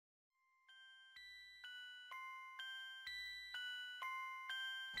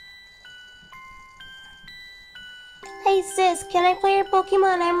Hey sis, can I play your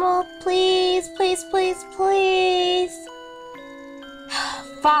Pokemon Emerald? Please, please, please, please.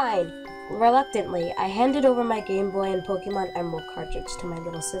 Fine. Reluctantly, I handed over my Game Boy and Pokemon Emerald cartridge to my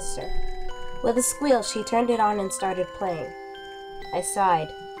little sister. With a squeal, she turned it on and started playing. I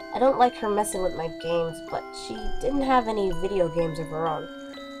sighed. I don't like her messing with my games, but she didn't have any video games of her own.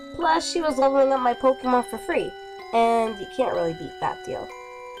 Plus, she was leveling up my Pokemon for free, and you can't really beat that deal.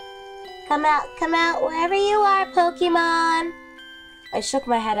 Come out, wherever you are, Pokemon! I shook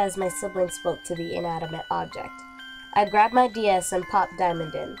my head as my sibling spoke to the inanimate object. I grabbed my DS and popped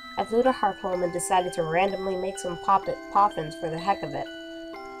Diamond in. I flew to Hearthome and decided to randomly make some poffins for the heck of it.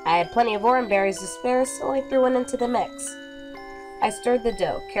 I had plenty of orange berries to spare, so I threw one into the mix. I stirred the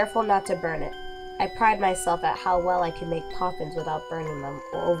dough, careful not to burn it. I pride myself at how well I can make poffins without burning them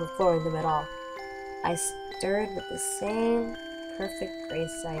or overflowing them at all. I stirred with the same perfect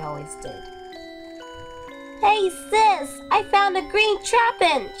grace I always did. Hey sis, I found a green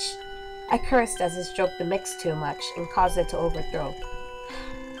Trapinch! I cursed as it stroked the mix too much and caused it to overthrow.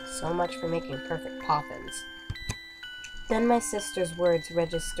 So much for making perfect poffins. Then my sister's words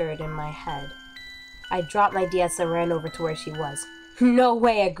registered in my head. I dropped my DS and ran over to where she was. No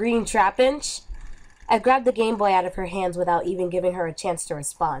way, a green Trapinch! I grabbed the Game Boy out of her hands without even giving her a chance to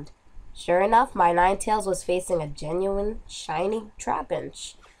respond. Sure enough, my Ninetales was facing a genuine, shiny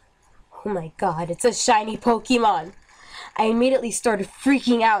Trapinch. Oh my god, it's a shiny Pokemon! I immediately started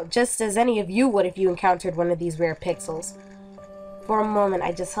freaking out, just as any of you would if you encountered one of these rare pixels. For a moment,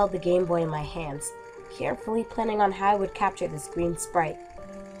 I just held the Game Boy in my hands, carefully planning on how I would capture this green sprite.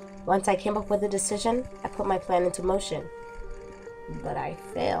 Once I came up with a decision, I put my plan into motion. But I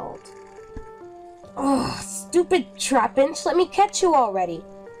failed. Oh, stupid Trapinch, let me catch you already!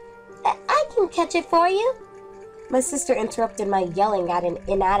 I can catch it for you! My sister interrupted my yelling at an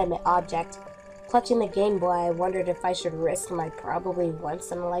inanimate object. Clutching the Game Boy, I wondered if I should risk my probably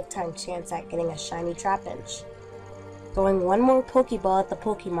once-in-a-lifetime chance at getting a shiny Trapinch. Throwing one more Pokeball at the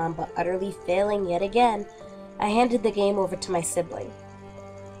Pokemon, but utterly failing yet again, I handed the game over to my sibling.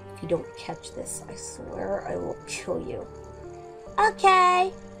 If you don't catch this, I swear I will kill you.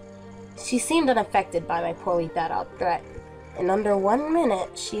 Okay. She seemed unaffected by my poorly thought out threat. In under 1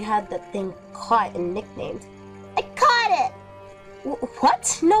 minute, she had the thing caught and nicknamed. I caught it!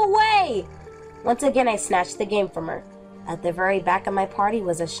 What? No way! Once again, I snatched the game from her. At the very back of my party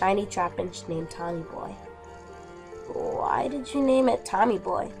was a shiny Trapinch named Tommy Boy. Why did you name it Tommy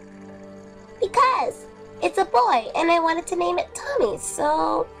Boy? Because it's a boy, and I wanted to name it Tommy,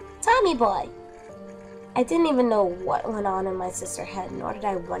 so Tommy Boy. I didn't even know what went on in my sister's head, nor did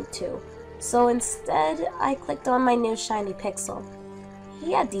I want to. So instead, I clicked on my new shiny Pixel.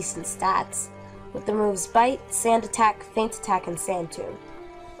 He had decent stats, with the moves Bite, Sand Attack, Feint Attack, and Sand Tomb.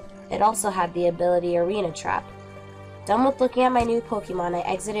 It also had the ability Arena Trap. Done with looking at my new Pokemon, I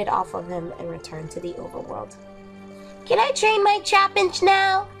exited off of him and returned to the overworld. Can I train my Trapinch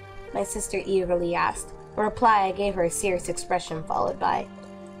now? My sister eagerly asked. In reply, I gave her a serious expression followed by,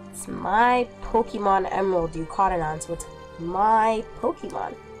 it's my Pokemon Emerald you caught it on, so it's my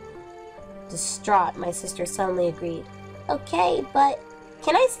Pokemon. Distraught, my sister suddenly agreed. Okay, but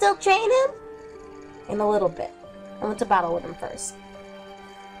can I still train him? In a little bit. I went to battle with him first.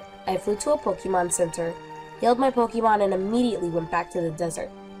 I flew to a Pokemon Center, healed my Pokemon, and immediately went back to the desert.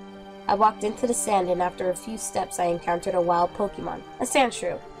 I walked into the sand, and after a few steps I encountered a wild Pokemon, a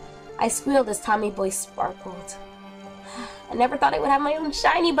Sandshrew. I squealed as Tommy Boy sparkled. I never thought I would have my own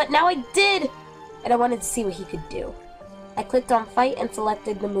shiny, but now I did! And I wanted to see what he could do. I clicked on Fight and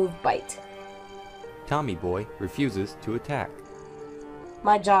selected the move Bite. Tommy Boy refuses to attack.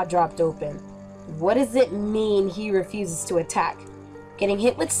 My jaw dropped open. What does it mean he refuses to attack? Getting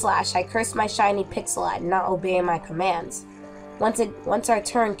hit with Slash, I cursed my shiny Pixel at not obeying my commands. Once our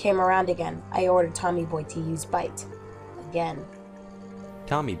turn came around again, I ordered Tommy Boy to use Bite. Again.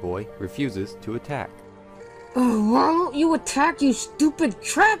 Tommy Boy refuses to attack. Oh, why won't you attack, you stupid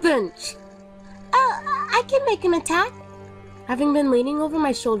Trapinch? I can make him attack. Having been leaning over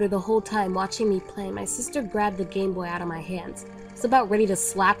my shoulder the whole time watching me play, my sister grabbed the Game Boy out of my hands. I was about ready to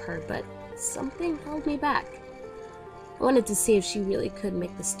slap her, but something held me back. I wanted to see if she really could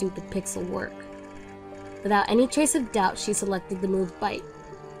make the stupid Pixel work. Without any trace of doubt, she selected the move Bite.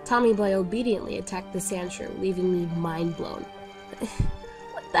 Tommy Boy obediently attacked the Sandshrew, leaving me mind blown.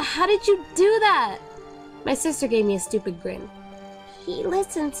 How did you do that? My sister gave me a stupid grin. He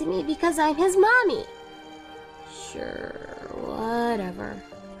listened to me because I'm his mommy. Sure, whatever.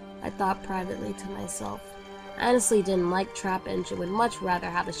 I thought privately to myself. I honestly didn't like Trapinch and would much rather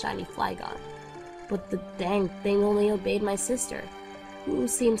have a shiny Flygon. But the dang thing only obeyed my sister, who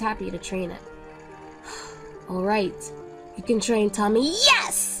seemed happy to train it. Alright, You can train Tommy.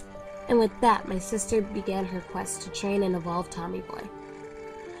 Yes! And with that, my sister began her quest to train and evolve Tommy Boy.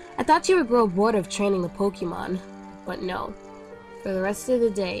 I thought she would grow bored of training the Pokemon, but no. For the rest of the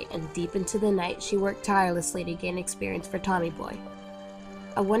day and deep into the night, she worked tirelessly to gain experience for Tommy Boy.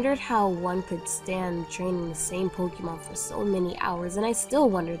 I wondered how one could stand training the same Pokemon for so many hours, and I still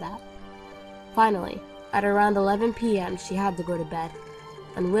wonder that. Finally, at around 11 p.m., she had to go to bed.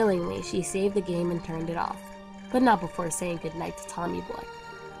 Unwillingly, she saved the game and turned it off, but not before saying goodnight to Tommy Boy.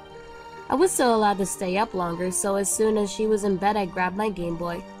 I was still allowed to stay up longer, so as soon as she was in bed, I grabbed my Game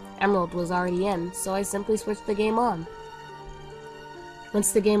Boy. Emerald was already in, so I simply switched the game on.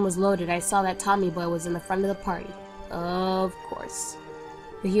 Once the game was loaded, I saw that Tommy Boy was in the front of the party. Of course.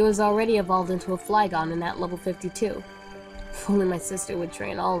 But he was already evolved into a Flygon at level 52. If only my sister would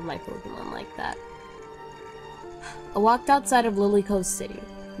train all of my Pokemon like that. I walked outside of Lily Cove City,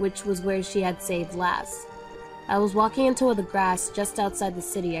 which was where she had saved last. I was walking into the grass just outside the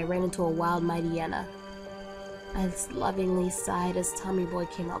city. I ran into a wild Mightyena. I lovingly sighed as Tommy Boy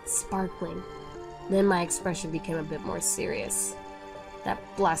came out sparkling. Then my expression became a bit more serious. That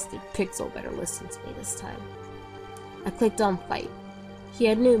blasted Pixel better listen to me this time. I clicked on Fight. He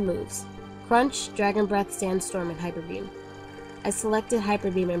had new moves: Crunch, Dragon Breath, Sandstorm, and Hyper Beam. I selected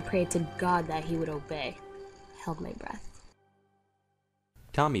Hyper Beam and prayed to God that he would obey. I held my breath.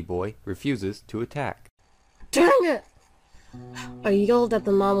 Tommy Boy refuses to attack. Dang it! I yelled at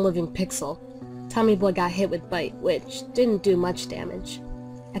the non-living Pixel. Tommy Boy got hit with Bite, which didn't do much damage.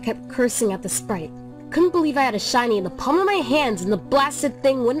 I kept cursing at the sprite. Couldn't believe I had a shiny in the palm of my hands and the blasted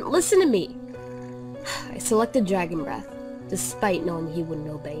thing wouldn't listen to me. I selected Dragon Breath, despite knowing he wouldn't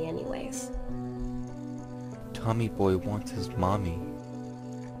obey anyways. Tommy Boy wants his mommy.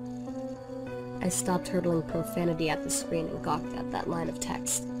 I stopped hurtling profanity at the screen and gawked at that line of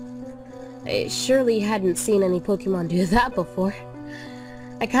text. I surely hadn't seen any Pokemon do that before.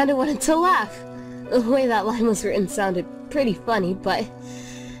 I kinda wanted to laugh. The way that line was written sounded pretty funny, but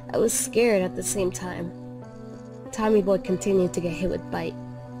I was scared at the same time. Tommy Boy continued to get hit with Bite.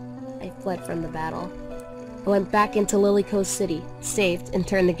 I fled from the battle. I went back into Lily Cove City, saved, and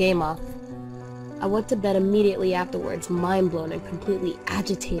turned the game off. I went to bed immediately afterwards, mind-blown and completely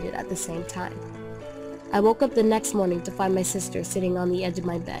agitated at the same time. I woke up the next morning to find my sister sitting on the edge of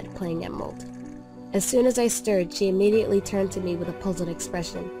my bed, playing Emerald. As soon as I stirred, she immediately turned to me with a puzzled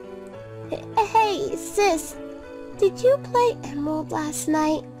expression. Hey, sis, did you play Emerald last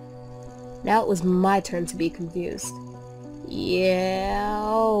night? Now it was my turn to be confused. Yeah,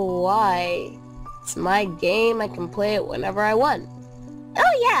 why? It's my game, I can play it whenever I want.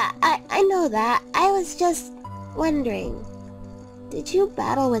 Oh yeah, I know that. I was just wondering, did you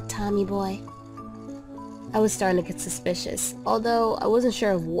battle with Tommy Boy? I was starting to get suspicious, although I wasn't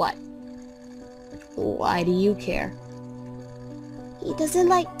sure of what. Why do you care? He doesn't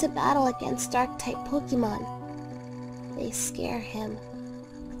like to battle against Dark-type Pokemon. They scare him.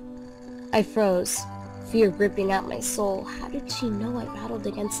 I froze, fear gripping at my soul. How did she know I battled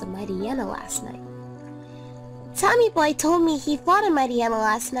against a Mightyena last night? Tommy Boy told me he fought a Mightyena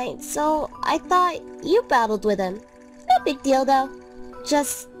last night, so I thought you battled with him. No big deal though.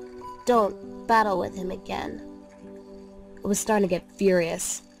 Just don't battle with him again. I was starting to get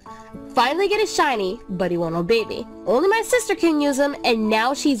furious. Finally get a shiny, but he won't obey me. Only my sister can use him, and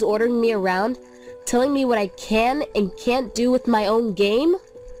now she's ordering me around, telling me what I can and can't do with my own game?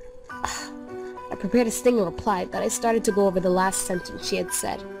 I prepared a stinging reply, but I started to go over the last sentence she had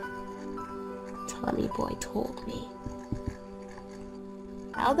said. Tommy Boy told me.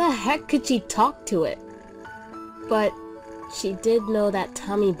 How the heck could she talk to it? But she did know that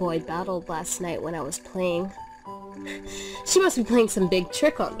Tommy Boy battled last night when I was playing. She must be playing some big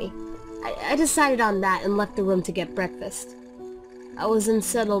trick on me. I decided on that and left the room to get breakfast. I was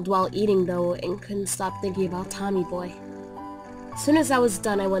unsettled while eating though and couldn't stop thinking about Tommy Boy. As soon as I was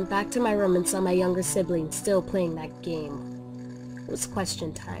done, I went back to my room and saw my younger sibling still playing that game. It was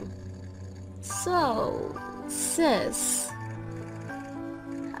question time. So, sis,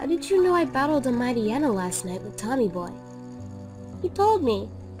 how did you know I battled a Mightyena last night with Tommy Boy? He told me.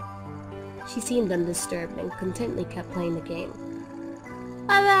 She seemed undisturbed and contentedly kept playing the game.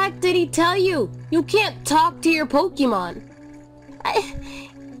 How the heck did he tell you? You can't talk to your Pokemon.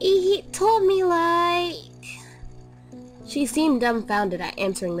 He told me like... She seemed dumbfounded at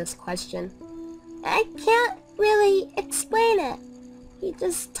answering this question. I can't really explain it. He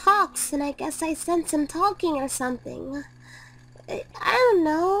just talks, and I guess I sense him talking or something. I don't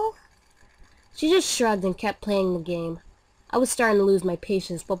know. She just shrugged and kept playing the game. I was starting to lose my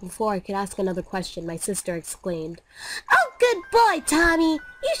patience, but before I could ask another question, my sister exclaimed, "Oh, good boy, Tommy!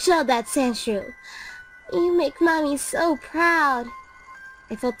 You showed that Sandshrew. You make Mommy so proud.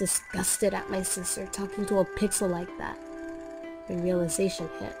 I felt disgusted at my sister talking to a pixel like that. The realization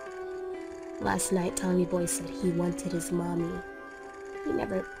hit. Last night, Tommy Boy said he wanted his mommy. He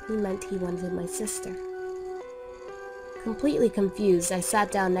meant he wanted my sister. Completely confused, I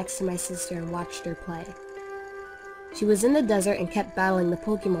sat down next to my sister and watched her play. She was in the desert and kept battling the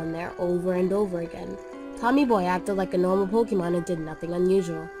Pokemon there over and over again. Tommy Boy acted like a normal Pokemon and did nothing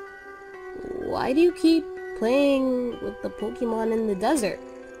unusual. Why do you keep playing with the Pokemon in the desert?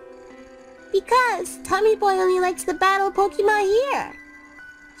 Because Tommy Boy only likes to battle Pokemon here.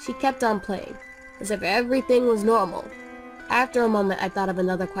 She kept on playing, as if everything was normal. After a moment, I thought of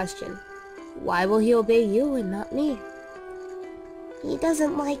another question. Why will he obey you and not me? He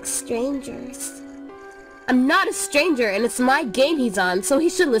doesn't like strangers. I'm not a stranger, and it's my game he's on, so he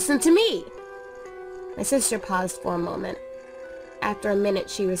should listen to me. My sister paused for a moment. After a minute,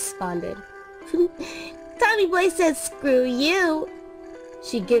 she responded. Tommy Boy says screw you.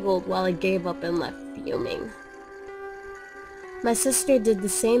 She giggled while I gave up and left fuming. My sister did the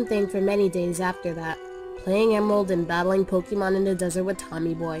same thing for many days after that, playing Emerald and battling Pokemon in the desert with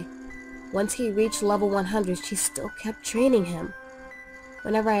Tommy Boy. Once he reached level 100, she still kept training him.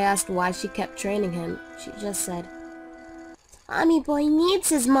 Whenever I asked why she kept training him, she just said, Tommy Boy needs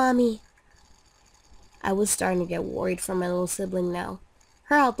his mommy. I was starting to get worried for my little sibling now.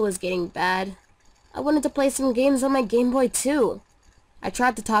 Her health was getting bad. I wanted to play some games on my Game Boy too. I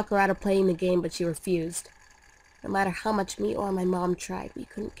tried to talk her out of playing the game, but she refused. No matter how much me or my mom tried, we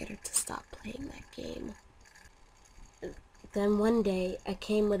couldn't get her to stop playing that game. Then one day, I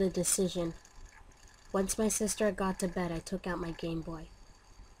came with a decision. Once my sister got to bed, I took out my Game Boy.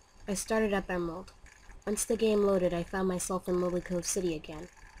 I started up Emerald. Once the game loaded, I found myself in Lily Cove City again.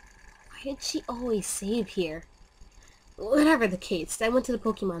 Why did she always save here? Whatever the case, I went to the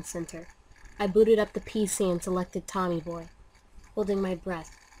Pokemon Center. I booted up the PC and selected Tommy Boy. Holding my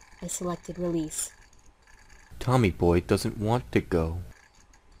breath, I selected Release. Tommy Boy doesn't want to go.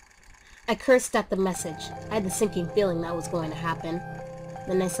 I cursed at the message. I had the sinking feeling that was going to happen.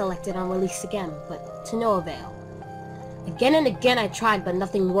 Then I selected on Release again, but to no avail. Again and again I tried, but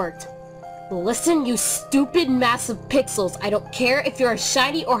nothing worked. Listen, you stupid massive pixels. I don't care if you're a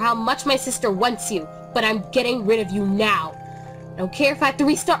shiny or how much my sister wants you, but I'm getting rid of you now. I don't care if I have to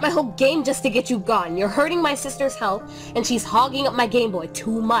restart my whole game just to get you gone. You're hurting my sister's health, and she's hogging up my Game Boy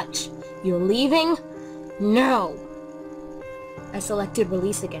too much. You're leaving? No. I selected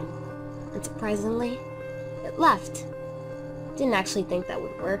Release again, and surprisingly, it left. Didn't actually think that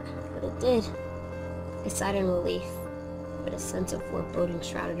would work, but it did. I sighed in relief, but a sense of foreboding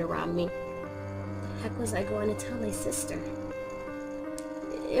shrouded around me. The heck was I going to tell my sister?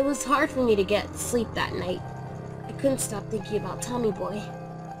 It was hard for me to get sleep that night. I couldn't stop thinking about Tommy Boy.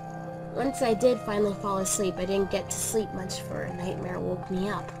 Once I did finally fall asleep, I didn't get to sleep much, for a nightmare woke me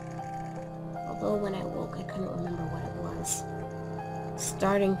up. Although when I woke, I couldn't remember what it was.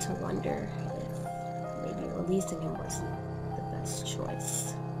 Starting to wonder if maybe releasing him wasn't the best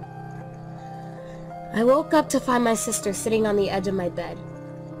choice. I woke up to find my sister sitting on the edge of my bed.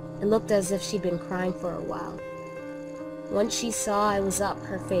 It looked as if she'd been crying for a while. Once she saw I was up,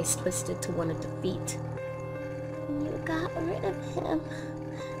 her face twisted to one of defeat. You got rid of him.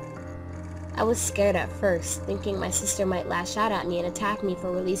 I was scared at first, thinking my sister might lash out at me and attack me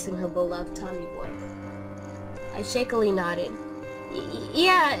for releasing her beloved Tommy Boy. I shakily nodded.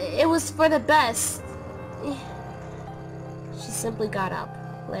 Yeah, it was for the best. She simply got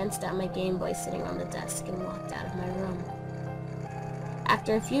up, glanced at my Game Boy sitting on the desk, and walked out of my room.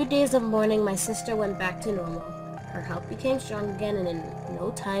 After a few days of mourning, my sister went back to normal. Her health became strong again, and in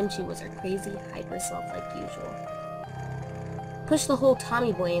no time she was her crazy, hyper self like usual. Pushed the whole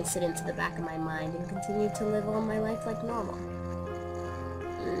Tommy Boy incident to the back of my mind and continued to live on my life like normal.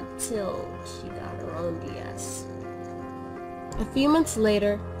 Until she got her own DS. A few months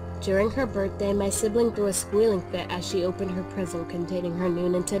later, during her birthday, my sibling threw a squealing fit as she opened her present containing her new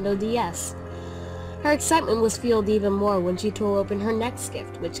Nintendo DS. Her excitement was fueled even more when she tore open her next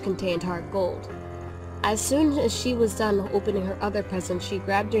gift, which contained Heart Gold. As soon as she was done opening her other present, she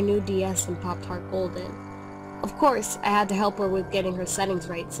grabbed her new DS and popped Heart Gold in. Of course, I had to help her with getting her settings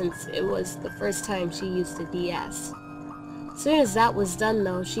right since it was the first time she used a DS. Soon as that was done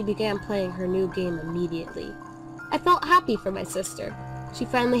though, she began playing her new game immediately. I felt happy for my sister. She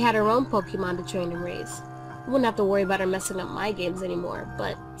finally had her own Pokemon to train and raise. I wouldn't have to worry about her messing up my games anymore,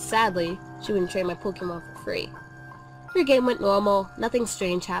 but sadly, she wouldn't train my Pokemon for free. Her game went normal, nothing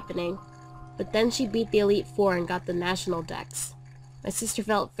strange happening. But then she beat the Elite Four and got the National Dex. My sister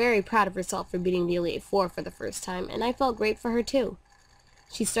felt very proud of herself for beating the Elite Four for the first time, and I felt great for her too.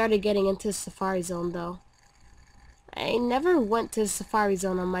 She started getting into Safari Zone, though. I never went to Safari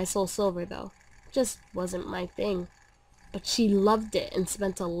Zone on my Soul Silver, though. Just wasn't my thing. But she loved it and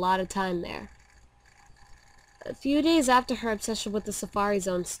spent a lot of time there. A few days after her obsession with the Safari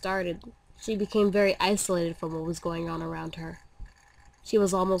Zone started, she became very isolated from what was going on around her. She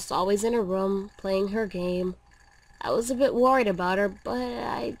was almost always in her room, playing her game. I was a bit worried about her, but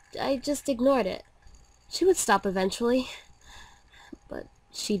I just ignored it. She would stop eventually, but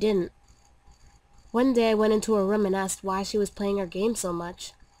she didn't. One day I went into her room and asked why she was playing her game so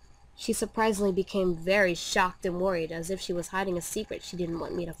much. She surprisingly became very shocked and worried, as if she was hiding a secret she didn't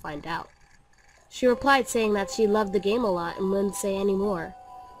want me to find out. She replied saying that she loved the game a lot and wouldn't say any more.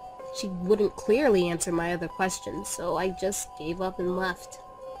 She wouldn't clearly answer my other questions, so I just gave up and left.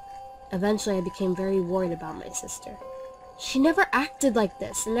 Eventually I became very worried about my sister. She never acted like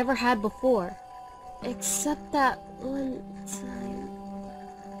this and never had before. Except that one time.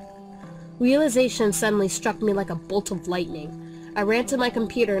 Realization suddenly struck me like a bolt of lightning. I ran to my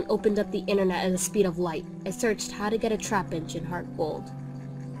computer and opened up the internet at the speed of light. I searched how to get a trap inch in Heart Gold.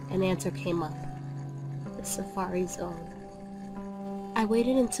 An answer came up. The Safari Zone. I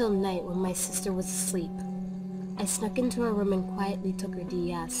waited until night when my sister was asleep. I snuck into her room and quietly took her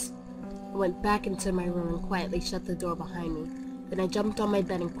DS. I went back into my room and quietly shut the door behind me. Then I jumped on my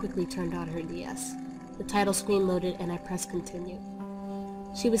bed and quickly turned on her DS. The title screen loaded and I pressed continue.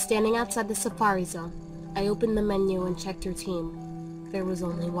 She was standing outside the Safari Zone. I opened the menu and checked her team. There was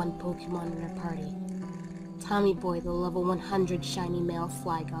only one Pokemon in her party. Tommy Boy, the level 100 shiny male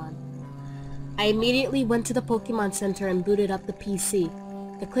Flygon. I immediately went to the Pokemon Center and booted up the PC.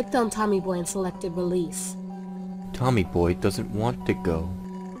 I clicked on Tommy Boy and selected Release. Tommy Boy doesn't want to go.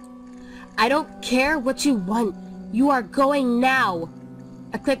 I don't care what you want. You are going now!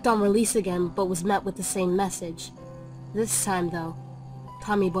 I clicked on Release again, but was met with the same message. This time, though,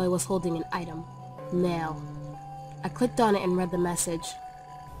 Tommy Boy was holding an item. Mail. I clicked on it and read the message.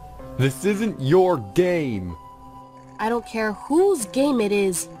 This isn't your game! I don't care whose game it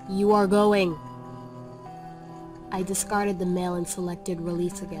is, you are going. I discarded the mail and selected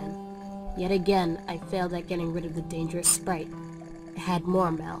Release again. Yet again, I failed at getting rid of the dangerous sprite. It had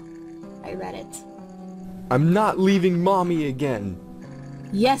more mail. I read it. I'm not leaving Mommy again!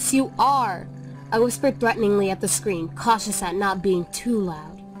 Yes, you are! I whispered threateningly at the screen, cautious at not being too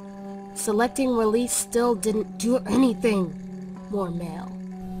loud. Selecting Release still didn't do anything. More mail.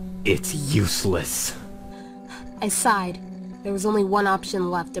 It's useless. I sighed. There was only one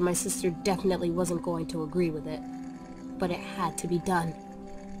option left, and my sister definitely wasn't going to agree with it. But it had to be done.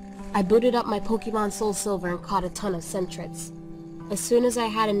 I booted up my Pokemon Soul Silver and caught a ton of Centrets. As soon as I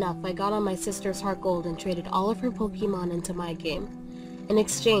had enough, I got on my sister's Heart Gold and traded all of her Pokemon into my game. In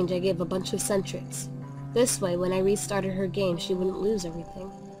exchange, I gave a bunch of Centrets. This way, when I restarted her game, she wouldn't lose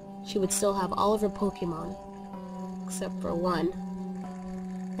everything. She would still have all of her Pokemon. Except for one.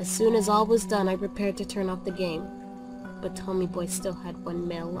 As soon as all was done, I prepared to turn off the game. But Tommy Boy still had one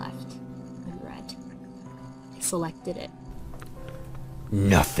mail left. And read. I selected it.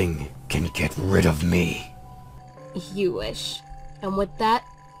 Nothing can get rid of me. You wish. And with that,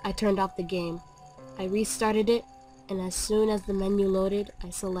 I turned off the game. I restarted it, and as soon as the menu loaded, I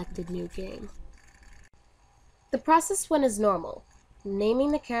selected New Game. The process went as normal.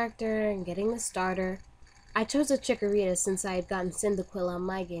 Naming the character and getting the starter. I chose a Chikorita since I had gotten Cyndaquil on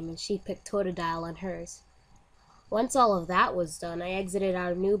my game and she picked Totodile on hers. Once all of that was done, I exited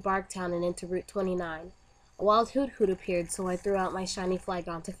out of New Barktown and into Route 29. A wild Hoot Hoot appeared, so I threw out my shiny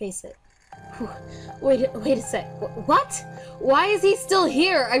Flygon to face it. Whew. Wait a sec. What? Why is he still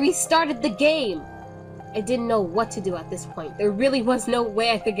here? I restarted the game! I didn't know what to do at this point. There really was no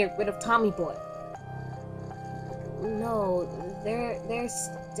way I could get rid of Tommy Boy. No, there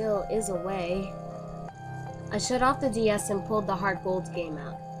still is a way. I shut off the DS and pulled the Heart Gold game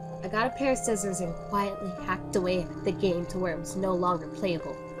out. I got a pair of scissors and quietly hacked away at the game to where it was no longer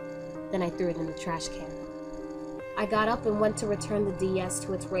playable. Then I threw it in the trash can. I got up and went to return the DS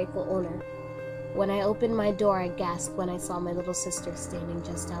to its rightful owner. When I opened my door, I gasped when I saw my little sister standing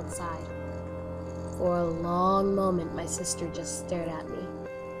just outside. For a long moment, my sister just stared at me.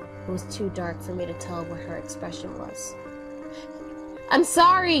 It was too dark for me to tell what her expression was. I'm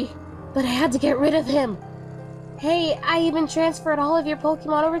sorry, but I had to get rid of him. Hey, I even transferred all of your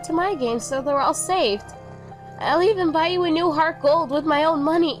Pokemon over to my game so they're all saved. I'll even buy you a new Heart Gold with my own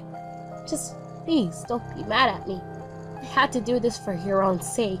money. Just please, don't be mad at me. I had to do this for your own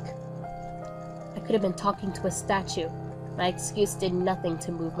sake. I could have been talking to a statue. My excuse did nothing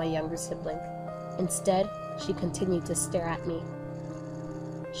to move my younger sibling. Instead, she continued to stare at me.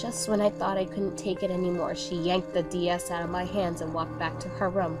 Just when I thought I couldn't take it anymore, she yanked the DS out of my hands and walked back to her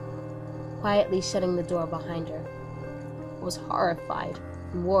room, quietly shutting the door behind her. I was horrified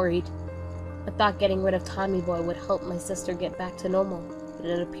and worried. I thought getting rid of Tommy Boy would help my sister get back to normal, but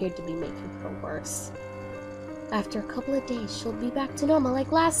it appeared to be making her worse. After a couple of days, she'll be back to normal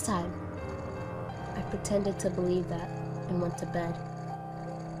like last time. I pretended to believe that and went to bed.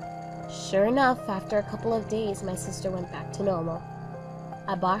 Sure enough, after a couple of days, my sister went back to normal.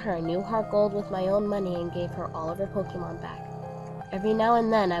 I bought her a new heart gold with my own money and gave her all of her Pokemon back. Every now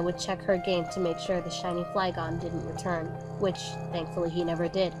and then, I would check her game to make sure the shiny Flygon didn't return, which, thankfully, he never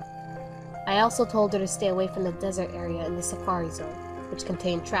did. I also told her to stay away from the desert area in the Safari Zone, which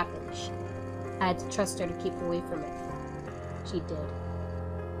contained trappage. I had to trust her to keep away from it. She did.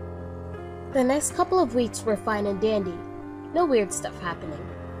 The next couple of weeks were fine and dandy. No weird stuff happening.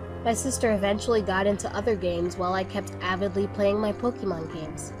 My sister eventually got into other games while I kept avidly playing my Pokemon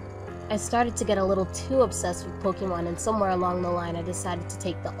games. I started to get a little too obsessed with Pokemon, and somewhere along the line I decided to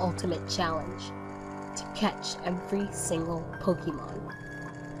take the ultimate challenge: to catch every single Pokemon.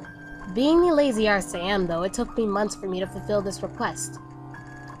 Being the lazy arse I am, though, it took me months for me to fulfill this request.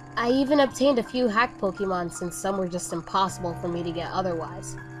 I even obtained a few hacked Pokemon, since some were just impossible for me to get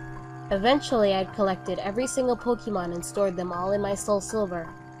otherwise. Eventually, I'd collected every single Pokemon and stored them all in my Soul Silver.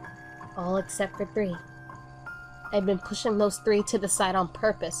 All except for 3. I'd been pushing those 3 to the side on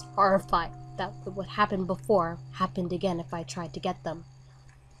purpose, horrified that what happened before happened again if I tried to get them.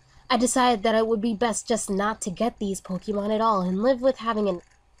 I decided that it would be best just not to get these Pokemon at all and live with having an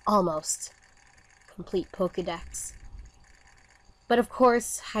almost complete Pokédex. But of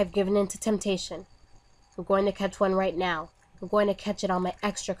course, I've given in to temptation. I'm going to catch one right now. I'm going to catch it on my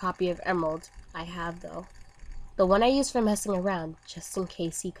extra copy of Emerald I have, though. The one I use for messing around, just in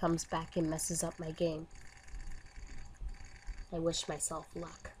case he comes back and messes up my game. I wish myself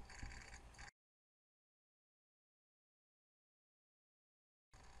luck.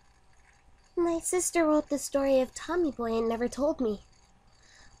 My sister wrote the story of Tommy Boy and never told me.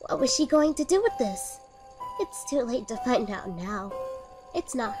 What was she going to do with this? It's too late to find out now.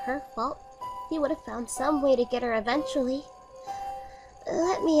 It's not her fault. He would have found some way to get her eventually.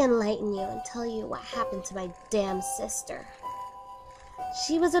 Let me enlighten you and tell you what happened to my damn sister.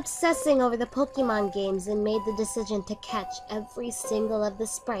 She was obsessing over the Pokemon games and made the decision to catch every single of the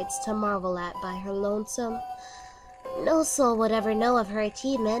sprites to marvel at by her lonesome. No soul would ever know of her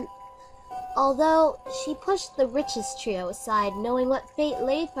achievement. Although, she pushed the Riches Trio aside, knowing what fate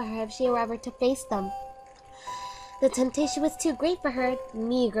lay for her if she were ever to face them. The temptation was too great for her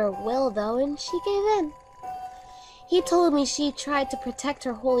meager will, though, and she gave in. He told me she tried to protect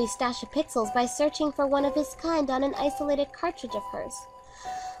her holy stash of pixels by searching for one of his kind on an isolated cartridge of hers.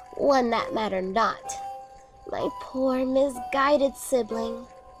 One that mattered not. My poor, misguided sibling,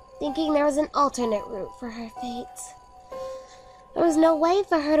 thinking there was an alternate route for her fate. There was no way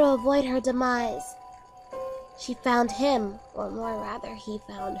for her to avoid her demise. She found him, or more rather, he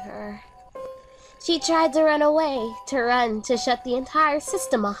found her. She tried to run away, to shut the entire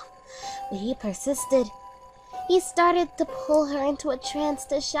system off, but he persisted. He started to pull her into a trance,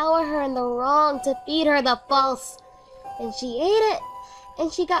 to shower her in the wrong, to feed her the false. And she ate it,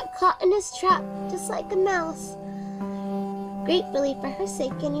 and she got caught in his trap, just like a mouse. Gratefully for her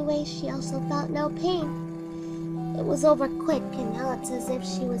sake anyway, she also felt no pain. It was over quick, and now it's as if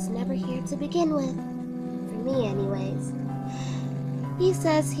she was never here to begin with. For me, anyways. He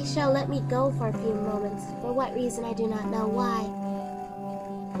says he shall let me go for a few moments, for what reason I do not know why.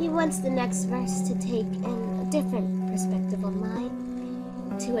 He wants the next verse to take in a different perspective of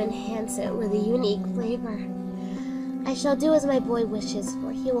mine, to enhance it with a unique flavor. I shall do as my boy wishes,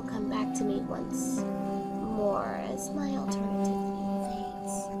 for he will come back to me once more as my alternative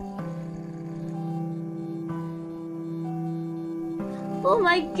fades. Oh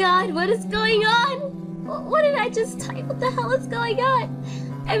my god, what is going on? What did I just type? What the hell is going on?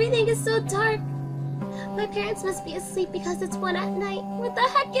 Everything is so dark. My parents must be asleep because it's 1 at night. What the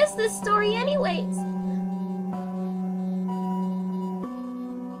heck is this story anyways?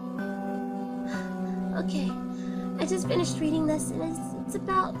 Okay, I just finished reading this and it's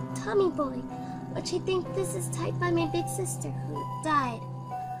about Tommy Boy, which I think this is typed by my big sister who died.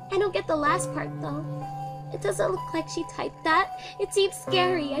 I don't get the last part though. It doesn't look like she typed that. It seems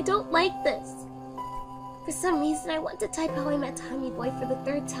scary. I don't like this. For some reason, I want to type how I met Tommy Boy for the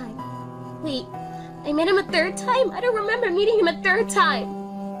 3rd time. Wait, I met him a 3rd time? I don't remember meeting him a 3rd time.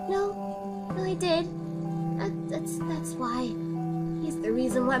 No, I did. That's why. He's the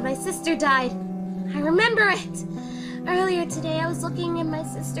reason why my sister died. I remember it. Earlier today, I was looking in my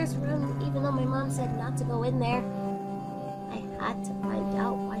sister's room, even though my mom said not to go in there. I had to find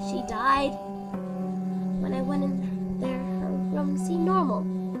out why she died. When I went in there, her room seemed normal.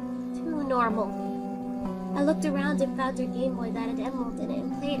 Too normal. I looked around and found her Game Boy that had emerald in it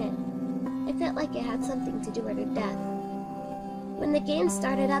and played it. I felt like it had something to do with her death. When the game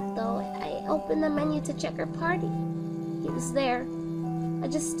started up, though, I opened the menu to check her party. He was there. I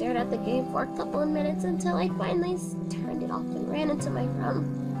just stared at the game for a couple of minutes until I finally turned it off and ran into my room.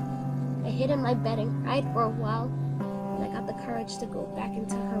 I hid in my bed and cried for a while, and I got the courage to go back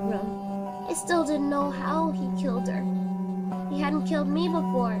into her room. I still didn't know how he killed her. He hadn't killed me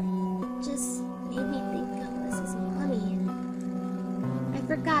before. It just made me think I was his mommy. I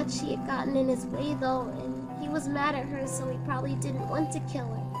forgot she had gotten in his way, though, and he was mad at her, so he probably didn't want to kill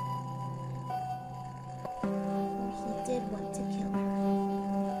her. Or he did want to kill her.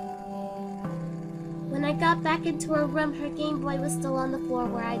 When I got back into her room, her Game Boy was still on the floor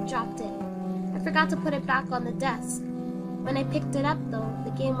where I dropped it. I forgot to put it back on the desk. When I picked it up, though,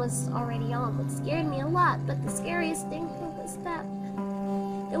 the game was already on, which scared me a lot, but the scariest thing was that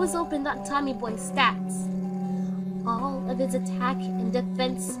it was opened up Tommy Boy's stats. All of his attack and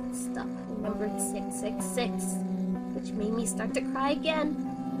defense stuff numbered 666, which made me start to cry again.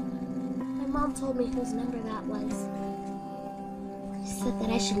 My mom told me whose number that was. She said that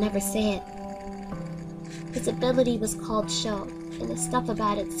I should never say it. His ability was called Show, and the stuff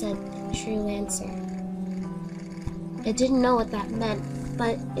about it said True Answer. I didn't know what that meant,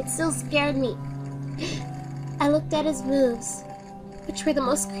 but it still scared me. I looked at his moves, which were the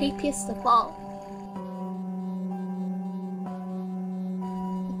most creepiest of all.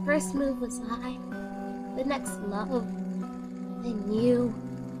 The first move was I, the next Love, then you,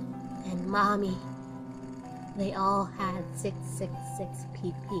 and Mommy. They all had 666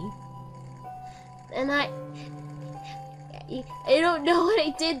 PP. And I don't know what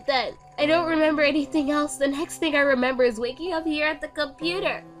I did then. I don't remember anything else. The next thing I remember is waking up here at the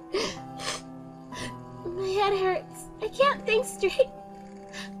computer. My head hurts. I can't think straight.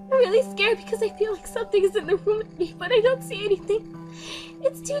 I'm really scared because I feel like something is in the room with me, but I don't see anything.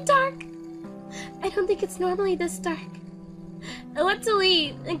 It's too dark. I don't think it's normally this dark. I want to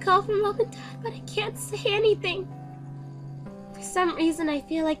leave and call for Mom and Dad, but I can't say anything. For some reason, I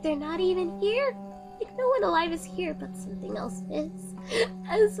feel like they're not even here. Like no one alive is here, but something else is.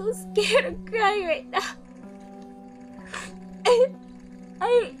 I'm so scared to cry right now.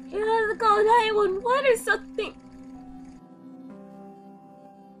 I have to call 911 or something.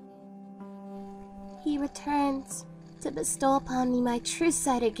 He returns to bestow upon me my true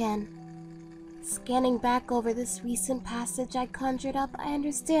sight again. Scanning back over this recent passage I conjured up, I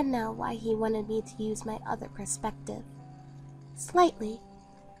understand now why he wanted me to use my other perspective. Slightly.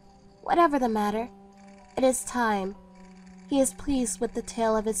 Whatever the matter, it is time. He is pleased with the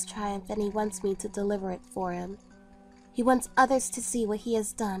tale of his triumph and he wants me to deliver it for him. He wants others to see what he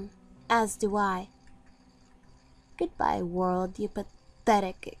has done, as do I. Goodbye, world, you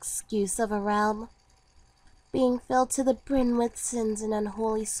pathetic excuse of a realm. Being filled to the brim with sins and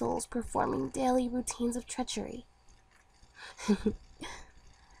unholy souls performing daily routines of treachery.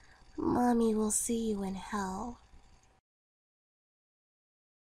 Mommy will see you in hell.